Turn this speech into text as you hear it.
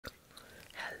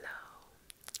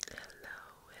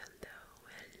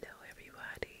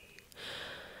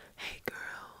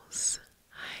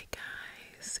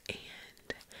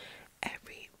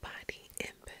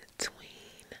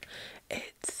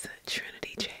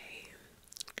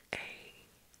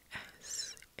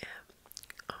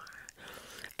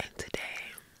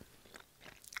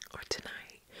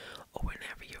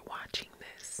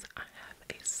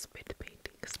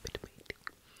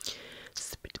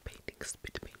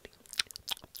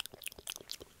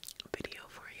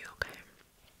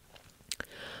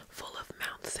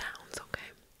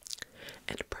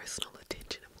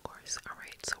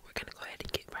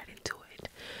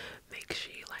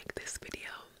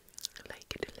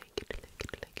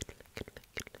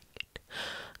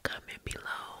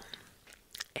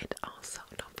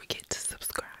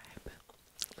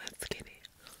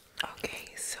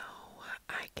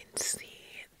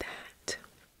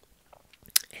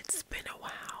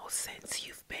since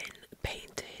you've been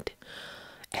painted,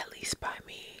 at least by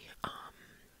me.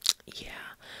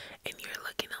 Yeah, and you're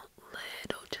looking a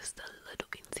little, just a little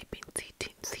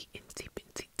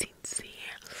teensy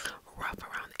rough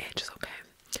around the edges, okay?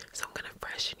 So I'm gonna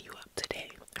freshen you up today,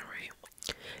 alright?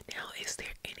 Now, is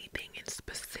there anything in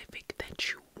specific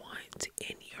that you want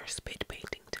in your spit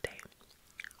painting today?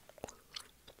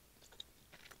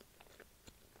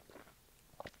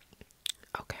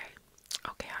 Okay,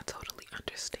 okay, I totally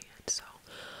understand. So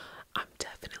I'm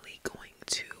definitely going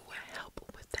to help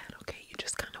with that, okay? You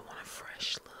just kind of want a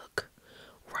fresh look,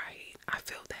 right? I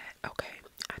feel that, okay?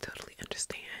 I totally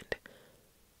understand.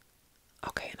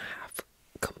 Okay, and I have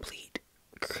complete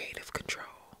creative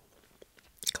control.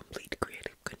 Complete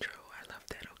creative control. I love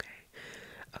that, okay?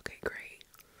 Okay, great.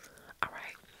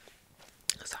 Alright,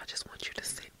 so I just want you to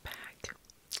sit back.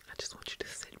 I just want you to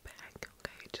sit back,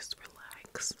 okay? Just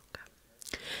relax,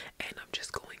 okay? And I'm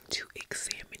just going to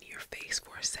examine your face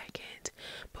for a second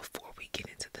before we get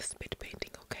into the spit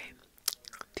painting, okay?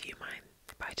 Do you mind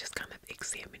if I just kind of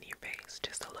examine your face?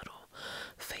 Just a little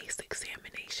face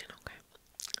examination, okay?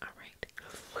 Alright.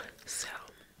 So,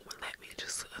 let me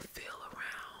just feel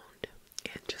around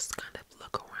and just kind of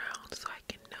look around so I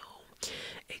can know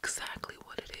exactly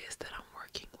what it is that I'm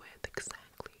working with.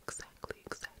 Exactly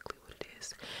what it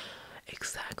is.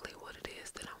 Exactly what it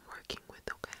is that I'm working with,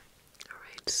 okay?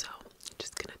 Alright, so I'm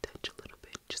just gonna touch a little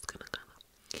bit. Just gonna kind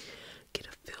of get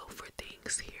a feel for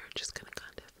things here. Just gonna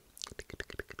kind of.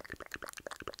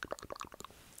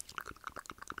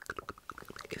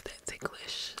 If that's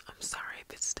ticklish, I'm sorry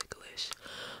if it's ticklish.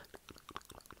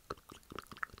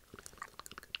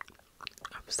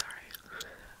 I'm sorry.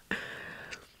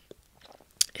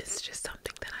 It's just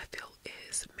something that I feel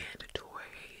is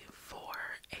mandatory for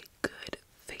a good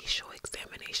facial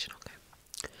examination, okay?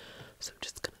 So I'm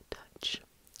just gonna touch,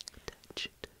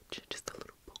 just a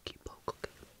little pokey poke,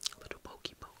 okay? A little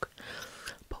pokey poke.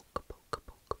 Poke, poke,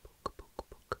 poke, poke, poke,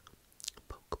 poke.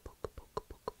 Poke, poke, poke,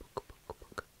 poke, poke, poke,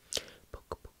 poke.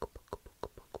 Poke, poke, poke, poke,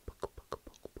 poke,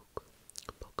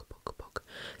 poke, poke, poke, poke.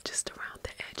 Just around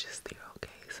the edges there,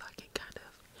 okay? So I can kind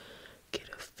of get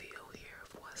a feel here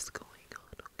of what's going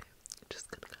on, okay? Just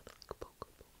gonna kind of like poke,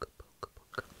 poke, poke,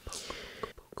 poke,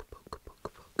 poke, poke,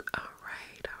 poke, poke.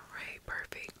 Alright,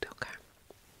 perfect, okay.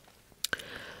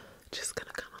 Just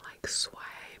gonna kind of like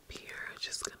swipe here,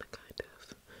 just gonna kind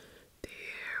of,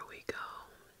 there we go,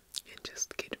 and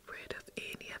just get rid of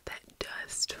any of that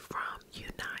dust from you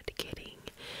not getting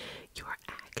your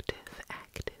active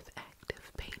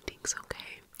paintings,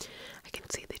 okay? I can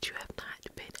see that you have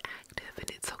not been active, and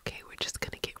it's okay. We're just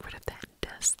gonna get rid of that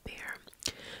dust there.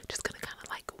 Just gonna kind of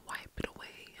like wipe it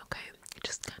away, okay?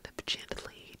 Just kind of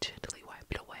gently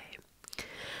wipe it away.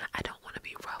 I don't want to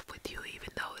be rough with you, even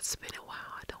though it's been a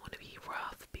while. I don't want to be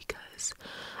rough because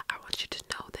I want you to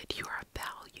know that you are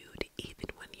valued even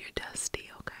when you're dusty,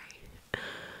 okay?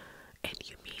 And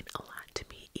you mean a lot to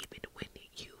me even when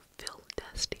you feel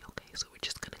dusty, okay? So we're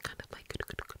just gonna kind of like,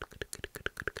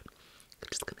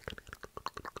 just gonna,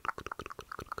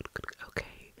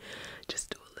 okay? Just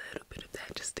do a little bit of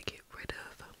that just to get rid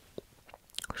of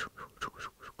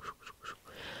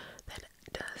that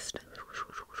dust.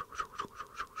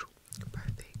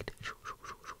 Perfect.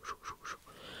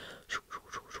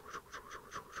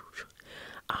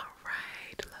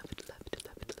 Alright, love it,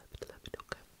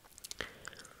 okay.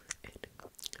 And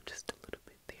just a little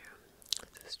bit there.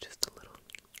 This is just a little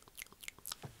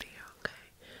there, okay.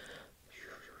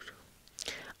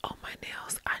 Oh, my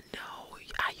nails. I know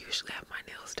I usually have my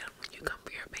nails done when you come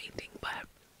for your painting, but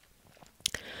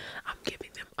I'm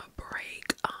giving them a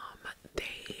break.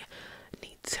 They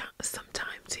need some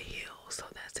time to heal, so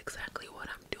that's exactly what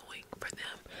I'm doing for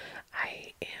them.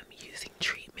 I am using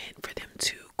treatment for them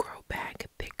to grow back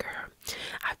thicker.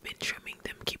 I've been trimming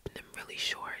them, keeping them really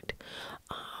short,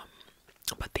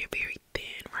 but they're very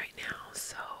thin right now,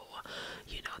 so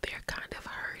they're kind of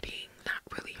hurting. Not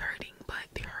really hurting, but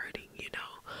they're hurting,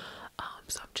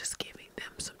 so I'm just giving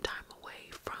them some time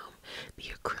away from the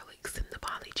acrylics and the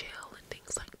poly gel and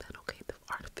things like that, okay? The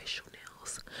artificial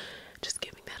nails. Just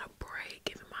giving that a break,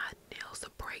 giving my nails a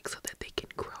break so that they can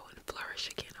grow and flourish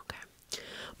again, okay?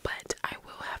 But I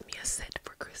will have me a set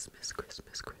for Christmas,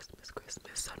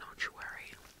 so don't you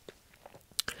worry.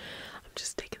 I'm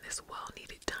just taking this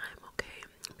well-needed time, okay?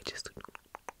 Let me just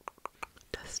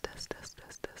dust that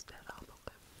off,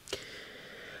 okay?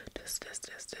 Dust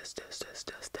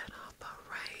that off,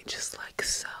 alright, just like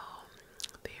so.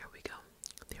 There we go.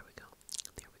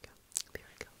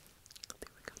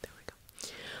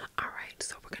 Alright,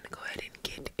 so we're gonna go ahead and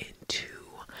get into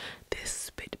this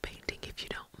spit painting if you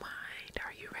don't mind.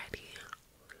 Are you ready?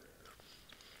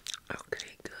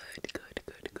 Okay, good.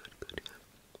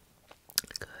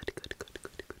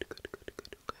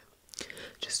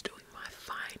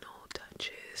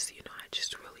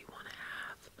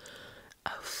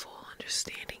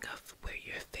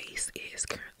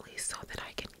 so that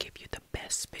I can give you the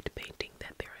best spit painting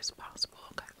that there is possible,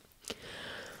 okay?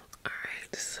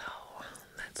 Alright, so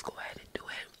let's go ahead and do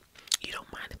it. You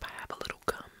don't mind if I have a little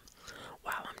gum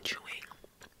while I'm chewing?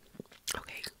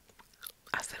 Okay,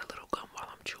 I said a little gum while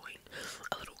I'm chewing,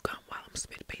 a little gum while I'm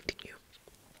spit painting you.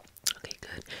 Okay,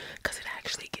 good, because it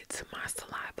actually gets my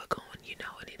saliva going, you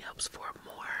know, and it helps for a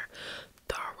more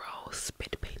thorough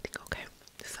spit painting, okay?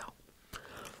 So,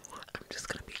 I'm just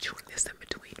gonna be chewing this in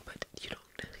between, but you don't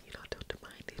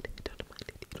mind it, don't mind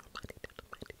it, don't mind it,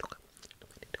 don't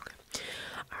mind it, okay?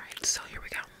 Alright, so here we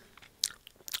go.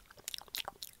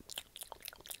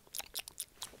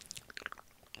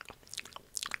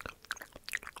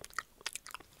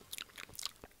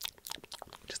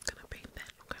 I'm just gonna paint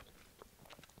that, okay?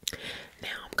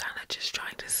 Now I'm kind of just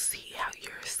trying to see how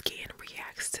your skin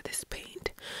reacts to this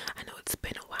paint. I know it's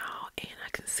been a while and I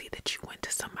can see that you went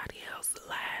to somebody else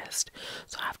last,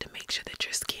 so I have to make sure that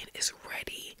your skin is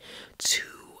ready to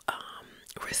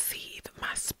receive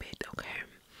my spit, okay?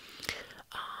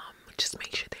 Just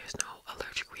make sure there's no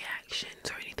allergic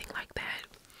reactions or anything like that.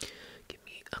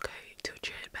 Okay, tilt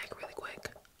your head back really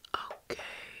quick.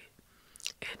 Okay,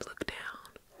 and look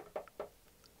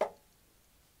down.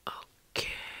 Okay,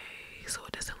 so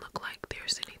it doesn't look like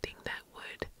there's anything that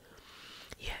would,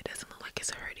 yeah, it doesn't look like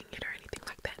it's hurting it or anything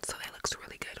like that, so that looks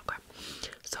really good, okay?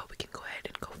 So we can go ahead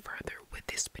and go further with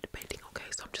this spit painting, okay?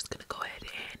 So I'm just gonna go ahead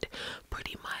and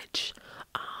pretty much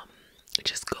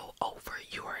just go over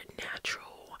your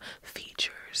natural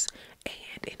features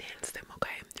and enhance them,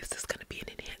 okay? This is gonna be an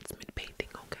enhancement painting,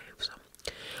 okay? So,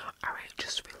 alright,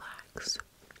 just relax.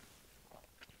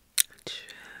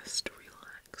 Just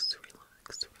relax,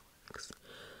 relax, relax.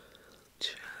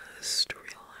 Just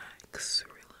relax,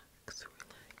 relax,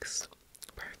 relax.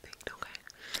 Perfect, okay?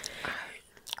 Alright.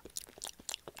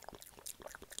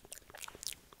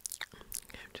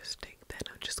 Just take that.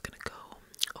 I'm just gonna go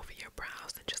over your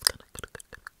brows and just gonna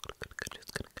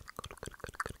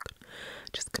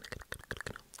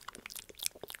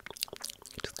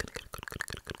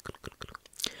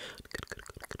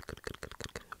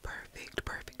perfect,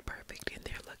 perfect, perfect. And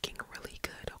they're looking really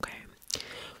good, okay?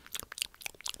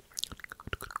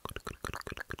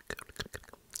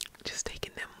 Just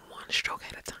taking them one stroke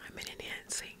at a time and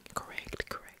enhancing. Correct,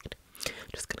 correct.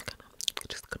 Just gonna go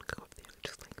up there,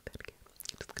 just like that again.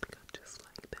 Just gonna go just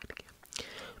like that again.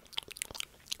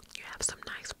 You have some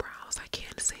nice brows, I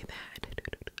can say that.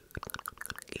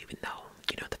 Even though,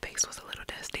 you know, the face was a little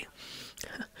dusty.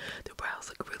 The brows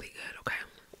look really good, okay?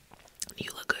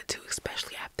 You look good too,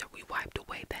 especially after we wiped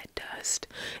away that dust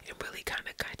and really kind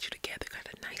of got you together, got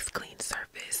a nice clean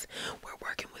surface. We're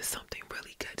working with something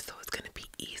really good, so it's going to be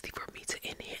easy for me to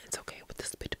enhance, okay, with the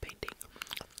spit painting.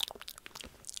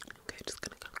 Okay, just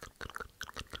gonna go.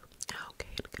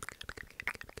 Okay,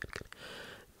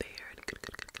 there.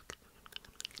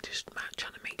 Just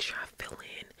trying to make sure I fill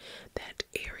in that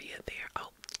area there. Oh,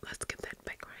 let's get that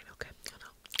back right, okay?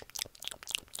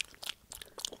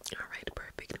 Alright,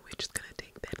 perfect. We're just gonna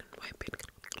take that and wipe it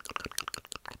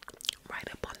right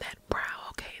up on that brow,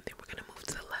 okay? And then we're gonna move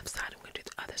to the left side and we're gonna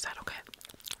do the other side, okay?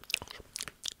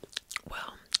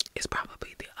 Well, it's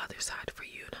probably the other side for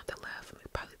you, not the left.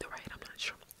 Probably the right, I'm not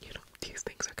sure. You know, these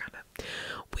things are kind of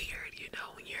weird, you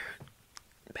know, when you're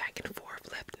back and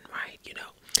forth, left and right, you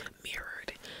know,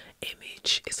 mirrored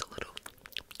image is a little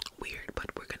weird, but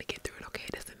we're gonna get through it, okay?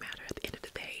 It doesn't matter. At the end of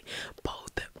the day,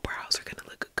 both the brows are gonna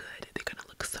look good, they're gonna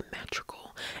look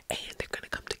symmetrical, and they're gonna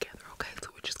come together, okay? So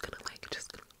we're just gonna wipe that a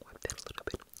little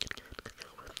bit.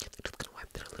 Just gonna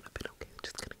wipe that a little bit, okay?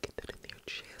 Just gonna get that in there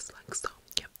just like so.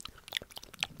 Yep.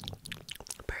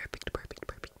 Perfect, perfect,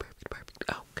 perfect, perfect, perfect.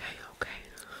 Okay, okay.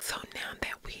 So now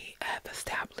that we have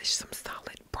established some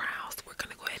solid brows, we're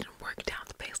gonna go ahead and work down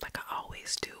the face like I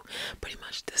always do. Pretty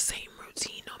much the same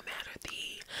routine, no matter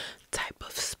the type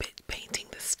of spit painting,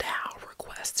 the style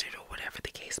requested, or whatever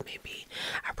the case may be.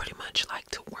 I pretty much like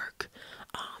to work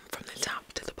from the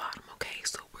top to the bottom, okay?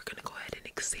 So we're gonna go ahead and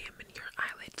examine your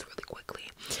eyelids really quickly.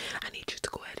 I need you to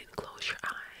go ahead and close your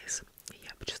eyes.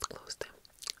 Yep, just close them.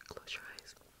 Close your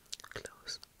eyes.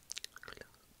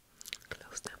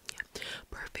 Close them. Yeah,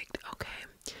 perfect. Okay,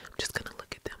 I'm just gonna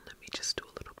look at them. Let me just do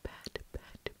a little pat,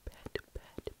 pat, pat,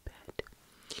 pat, pat, pat,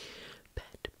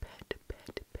 pat, pat,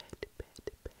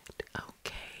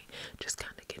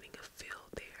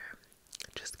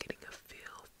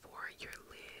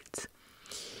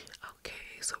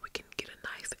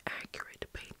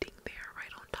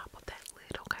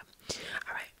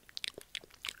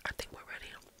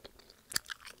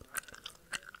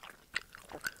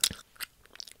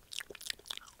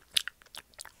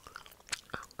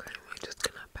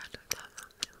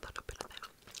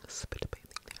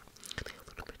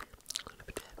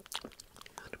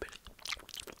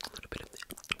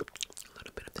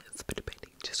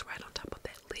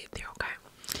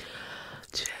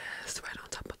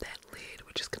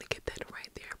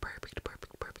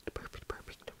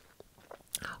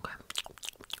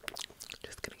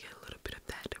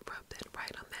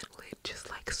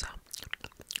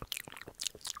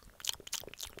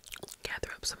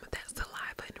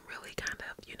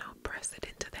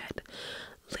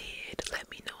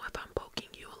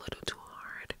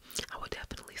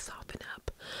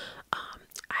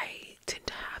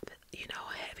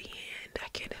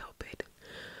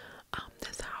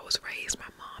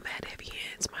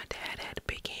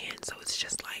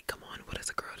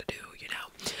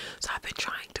 I've been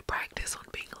trying to practice on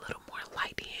being a little more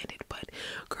light-handed, but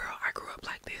girl, I grew up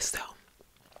like this, so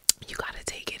you gotta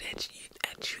take it as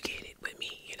you get it with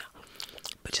me, you know.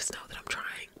 But just know that I'm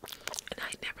trying, and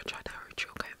I never tried to hurt you,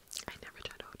 okay? I never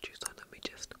tried to hurt you, so let me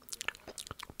just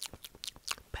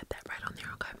pat that right on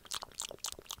there, okay?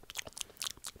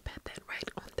 Pat that right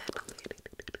on that.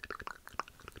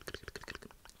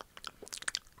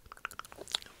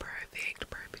 Perfect,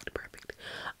 perfect, perfect.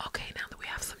 Okay, now that we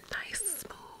have some nice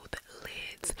smooth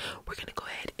lids, we're gonna go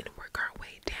ahead and work our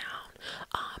way down.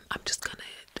 I'm just gonna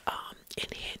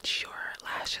enhance your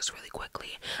lashes really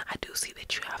quickly. I do see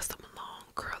that you have some long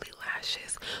curly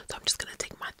lashes, so I'm just gonna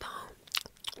take my thumb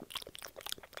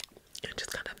and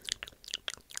just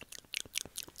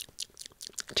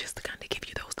to kind of give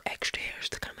you those extra hairs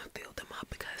to kind of fill them up,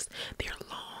 because they're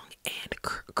long and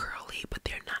curly, but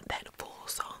they're not that full.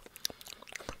 So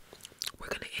we're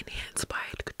gonna enhance by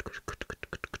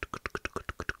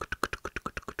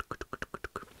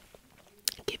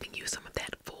giving you some of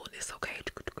that fullness, okay?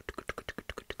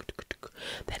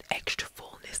 That extra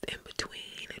fullness in between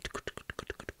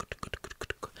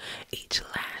each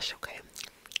lash, okay?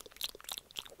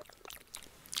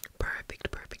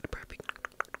 Perfect, perfect, perfect.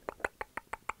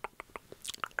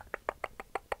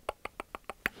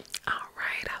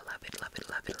 Alright, I love it, love it,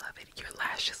 love it, love it. Your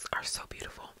lashes are so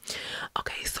beautiful.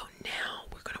 Okay, so now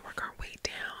we're gonna work our way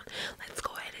down. Let's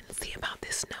go ahead and see about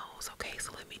this nose, okay?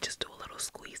 So let me just do a little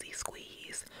squeezy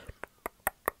squeeze.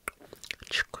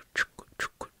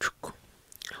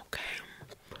 Okay.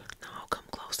 Now come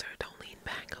closer. Don't lean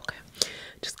back, okay?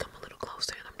 Just come a little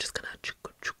closer, and I'm just gonna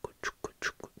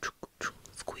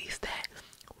squeeze that.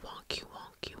 Wonky,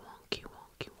 wonky, wonky,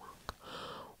 wonky, wonk.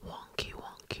 Wonky,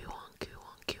 wonky, wonky,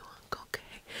 wonky, wonk.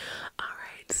 Okay.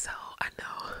 Alright, so I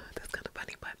know that's kind of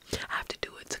funny, but I have to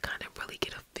do it to kind of really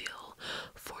get a feel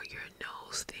for your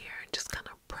nose there, and just kind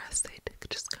of press it.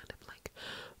 Just kind of like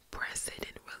press it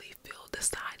and really feel the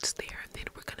sides there, and then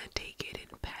we're gonna take it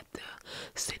and pat the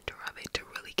center of it to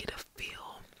really get a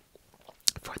feel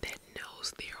for that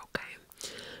nose there, okay?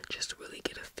 Just really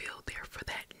get a feel there for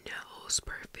that nose.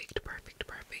 Perfect, perfect,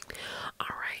 perfect.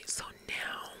 Alright, so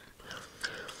now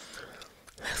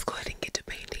let's go ahead and get to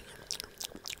painting.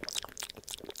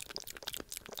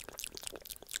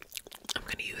 I'm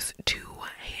gonna use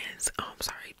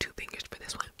two fingers for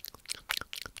this one,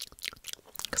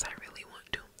 because I really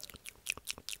want to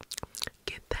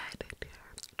get that there.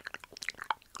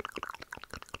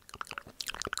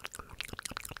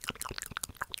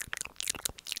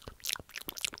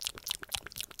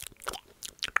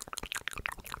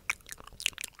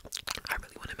 I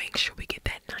really want to make sure we get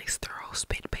that nice thorough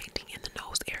spit painting in the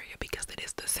nose area, because it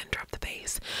is the center of the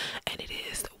face, and it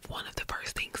is one of the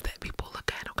first things that people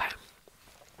look at, okay?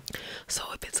 So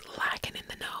if it's lacking in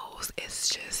the nose, it's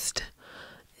just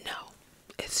no.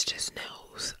 It's just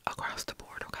nose across the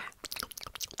board, okay?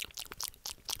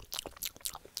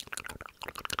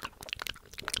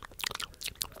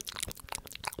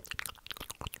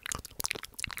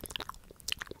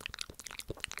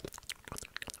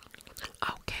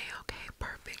 Okay,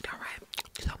 perfect. Alright.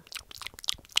 So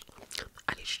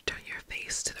I need you to turn your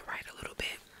face to the right a little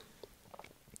bit.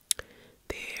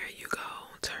 There you go.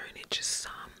 Turn it just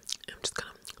some. I'm just gonna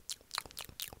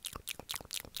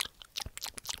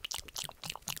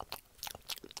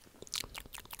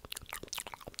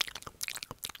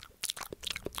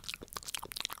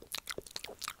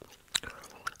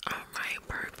Alright,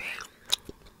 perfect.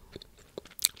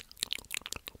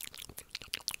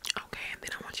 Okay, and then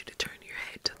I want you to turn your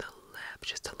head to the left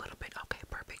just a little bit. Okay,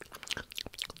 perfect.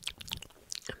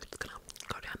 I'm just gonna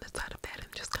go down the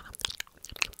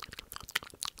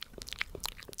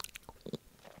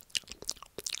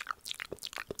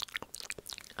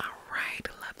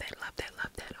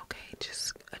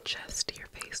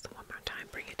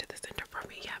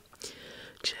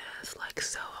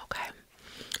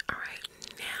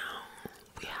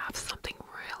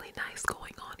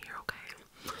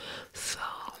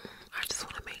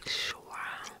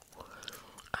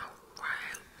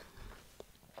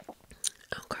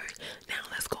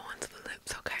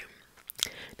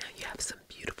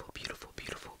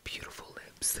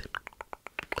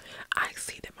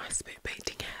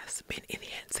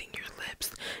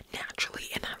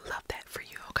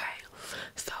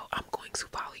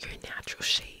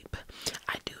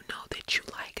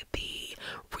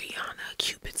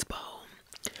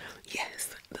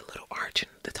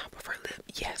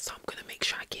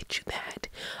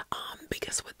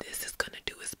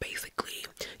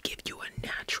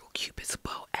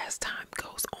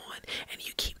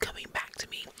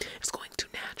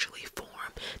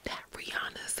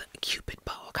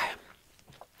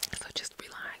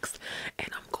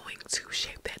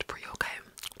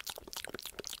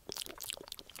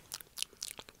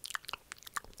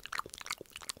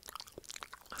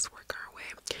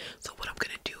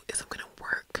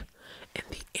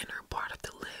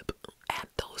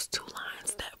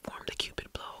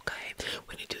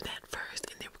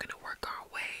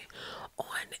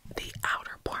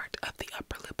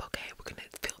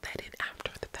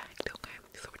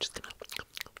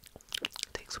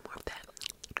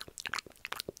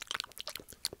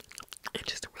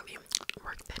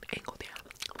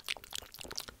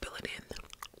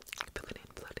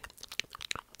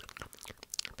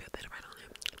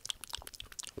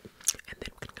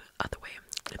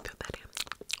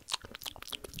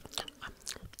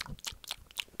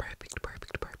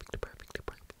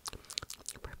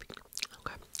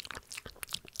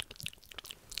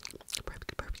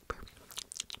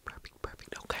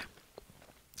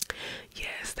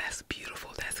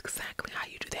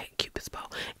cupid's bow,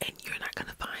 and you're not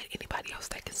gonna find anybody else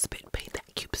that can spit paint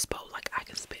that cupid's bow like I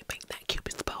can spit paint that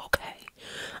cupid's bow, okay?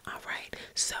 Alright,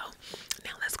 so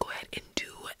now let's go ahead and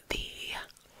do the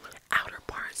outer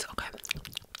parts, okay? I'm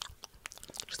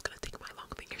just gonna take my long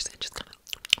fingers and just gonna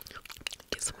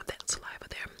get some of that saliva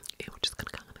there, and we're just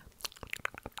gonna kinda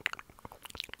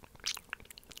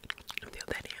fill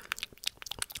that in.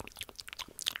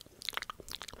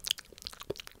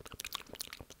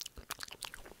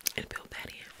 And fill that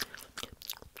in.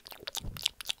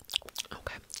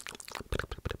 Okay.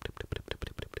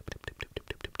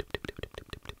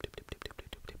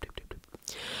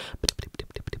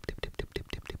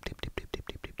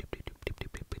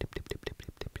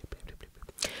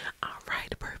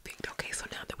 Alright, perfect. Okay, so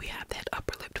now that we have that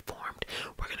upper lip formed,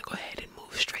 we're gonna go ahead and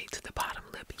move straight to the bottom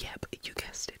lip. Yep, you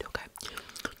guessed it, okay?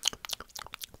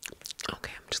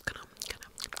 Okay, I'm just gonna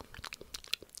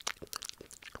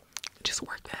just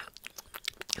work that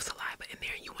saliva in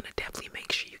there. You want to definitely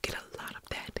make sure you get a lot of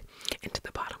that into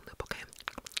the bottom lip, okay?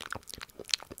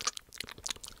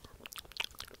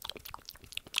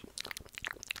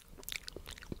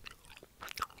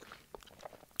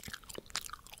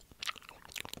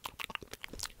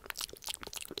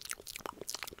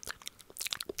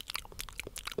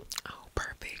 Oh,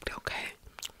 perfect. Okay.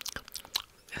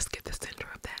 Let's get the center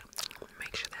of that.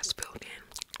 Make sure that's filled in.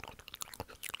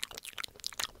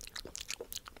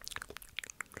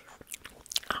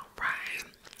 Alright.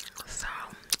 So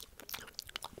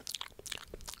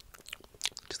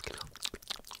just get a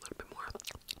little bit more.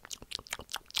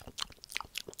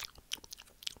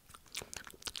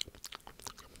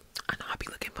 I know I be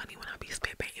looking funny when I be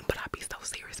spit painting, but I be so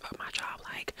serious about my job.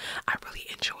 Like, I really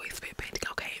enjoy spit painting,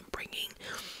 okay, and bringing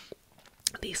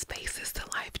these faces to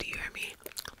life. Do you hear me?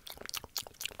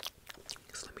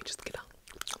 So let me just get a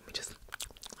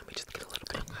little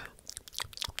bit. Okay.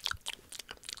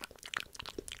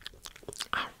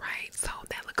 Alright, so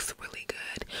that looks really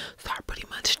good. So I pretty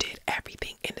much did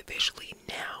everything individually.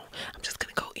 Now I'm just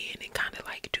gonna go in and kind of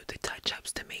like do the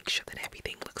touch-ups to make sure that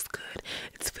everything looks good.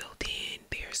 It's filled in.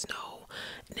 There's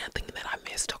nothing that I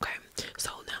missed, okay?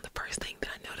 So now the first thing that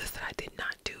I noticed that I did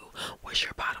not do was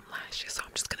your bottom lashes. So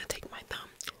I'm just gonna take my thumb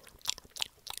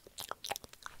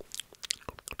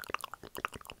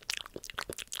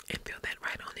and fill that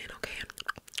right on in, okay?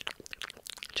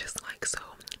 Just like so.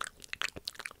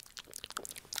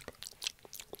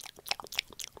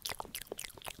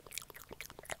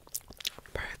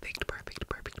 Perfect, perfect,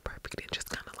 perfect, perfect. And just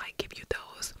kind of like give you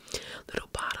those little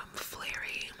bottom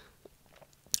flary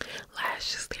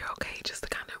lashes there, okay? Just to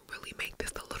kind of really make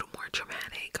this a little more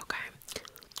dramatic, okay?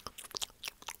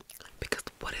 Because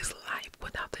what is life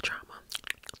without the drama?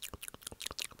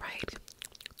 Right?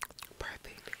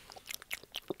 Perfect.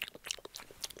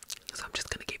 So I'm just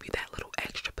gonna give you that little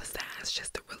extra pizzazz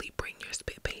just to really bring your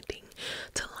spit painting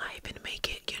to life and make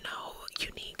it, you know,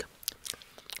 unique.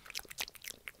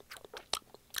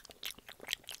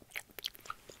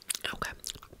 Okay.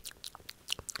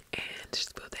 And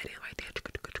just fill that in right there.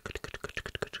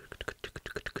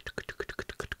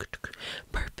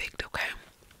 Perfect, okay.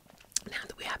 Now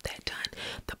that we have that done,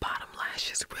 the bottom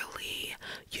lashes really,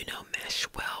 you know, mesh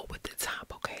well with the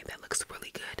top, okay? That looks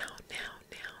really good. Now,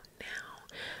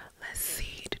 let's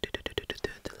see.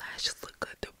 The lashes look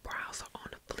good. The brows are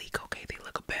on a fleek, okay? They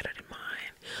look better than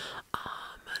mine.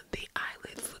 The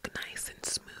eyelids look nice and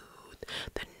smooth.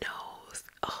 The nose,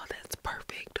 oh, that's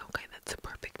perfect, okay? That's a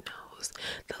perfect nose.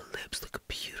 The lips look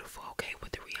beautiful, okay,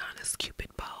 with the Rihanna's Cupid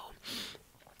bow.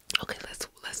 Okay, let's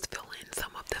fill in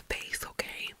some of the face,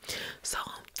 okay? So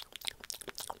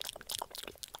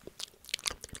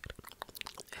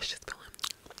let's just fill in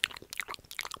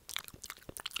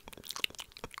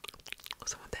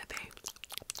some of that face.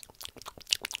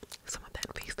 Some of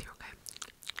that face there, okay?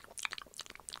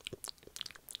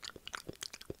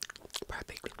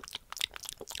 Perfect.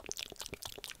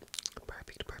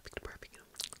 Perfect, perfect, perfect.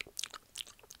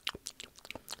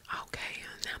 Okay,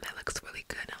 now that looks really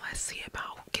good. Now let's see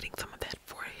about getting some of that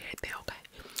forehead there, okay?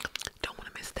 Don't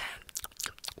want to miss that.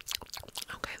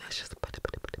 Okay, let's just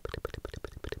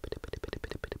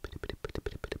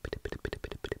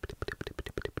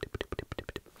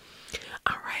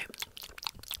alright.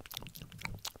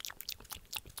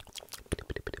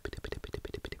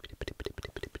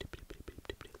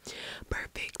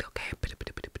 Perfect, okay.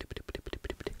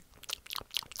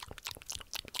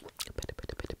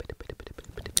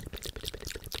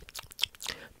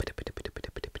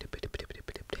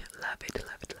 Love it,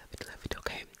 love it, love it, love it.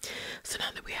 Okay, so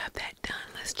now that we have that done,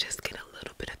 let's just get a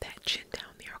little bit of that chin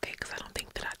down there, okay? Because I don't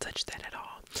think that I touched that at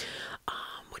all.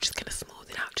 We're just gonna smooth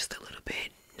it out just a little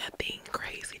bit. Nothing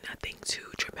crazy, nothing too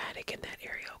dramatic in that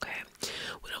area, okay?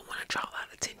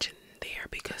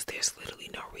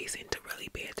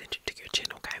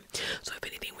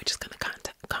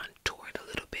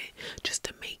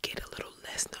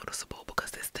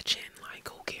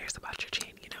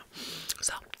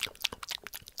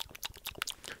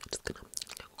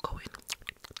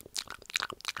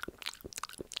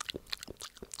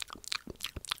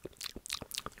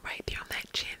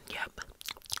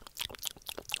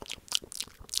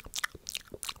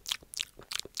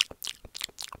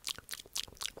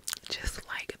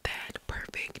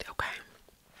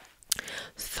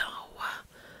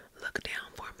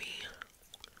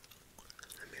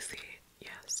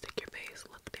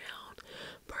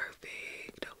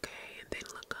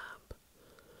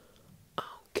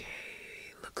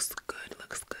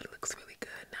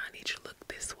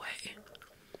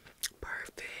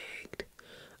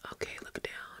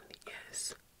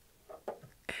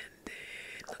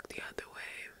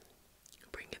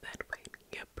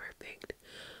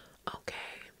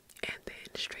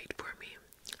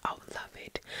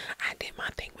 I did my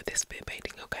thing with this spit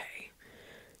painting, okay?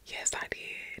 Yes, I did.